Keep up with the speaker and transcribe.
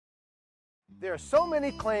There are so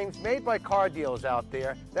many claims made by car dealers out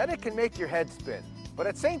there that it can make your head spin. But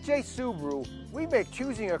at St. J. Subaru, we make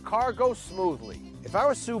choosing a car go smoothly. If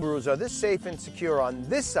our Subarus are this safe and secure on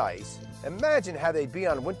this ice, imagine how they'd be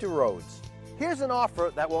on winter roads. Here's an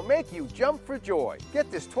offer that will make you jump for joy.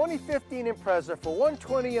 Get this 2015 Impreza for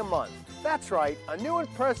 $120 a month. That's right, a new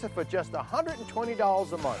Impreza for just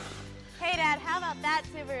 $120 a month. Hey Dad, how about that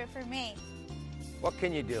Subaru for me? What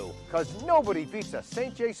can you do? Because nobody beats a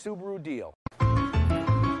St. J. Subaru deal.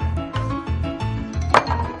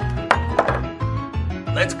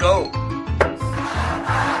 Let's go.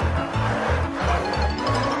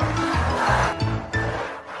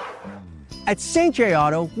 At St. J.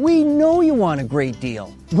 Auto, we know you want a great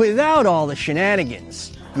deal without all the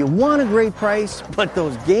shenanigans. You want a great price, but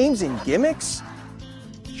those games and gimmicks?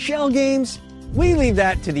 Shell games? We leave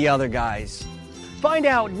that to the other guys. Find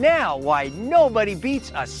out now why nobody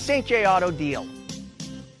beats a St. J. Auto deal.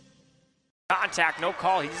 Contact, no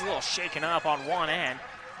call. He's a little shaken up on one end.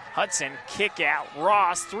 Hudson, kick out.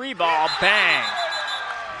 Ross, 3-ball, bang.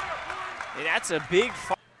 And that's a big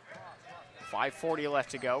 5:40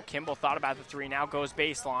 left to go. Kimball thought about the three, now goes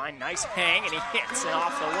baseline. Nice hang, and he hits it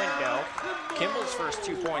off the window. Kimball's first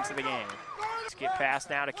 2 points of the game. Let's get past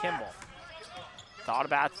now to Kimball. Thought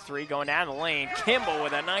about the three, going down the lane. Kimball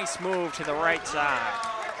with a nice move to the right side.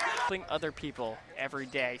 Helping other people every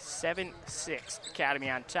day. 7-6 Academy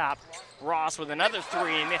on top. Ross with another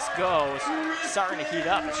three, and this goes. Starting to heat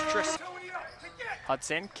up. It's Tristan.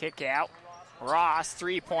 Hudson, kick out. Ross,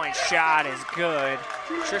 three-point shot is good.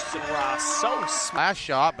 Tristan Ross, so smart. Last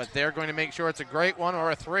shot, but they're going to make sure it's a great one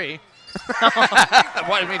or a three.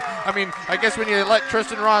 I guess when you let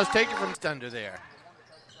Tristan Ross take it from under there.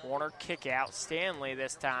 Warner kick out. Stanley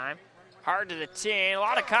this time. Hard to the tin. A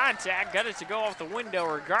lot of contact. Got it to go off the window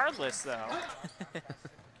regardless, though.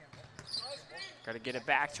 Got to get it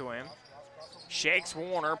back to him. Shakes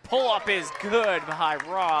Warner. Pull up is good by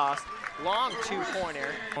Ross. Long two-pointer.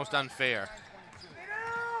 Most unfair.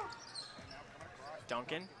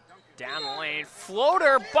 Duncan down the lane.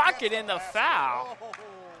 Floater bucket in the foul.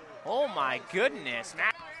 Oh, my goodness.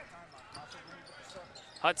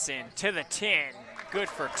 Hudson to the 10. Good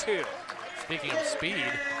for two. Speaking of speed.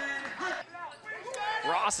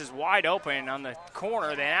 Ross is wide open on the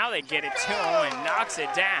corner. Now they get it to him and knocks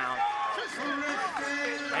it down.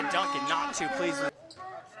 And Duncan not too pleased.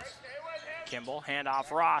 Kimball,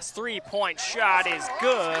 handoff Ross. Three-point shot is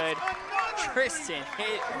good. Tristan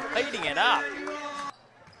lighting it up.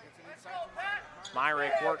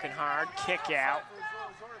 Myrick working hard. Kick out.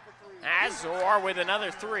 Azor with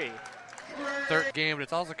another three. Third game, but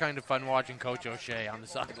it's also kind of fun watching Coach O'Shea on the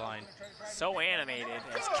sideline. So animated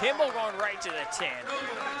as Kimball going right to the 10.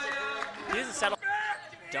 He doesn't settle.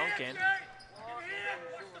 Duncan.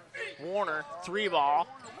 Warner, 3-ball.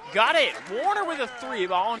 Got it. Warner with a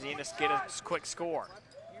 3-ball. Need to get a quick score.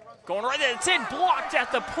 Going right to the 10. Blocked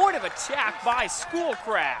at the point of attack by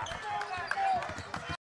Schoolcraft.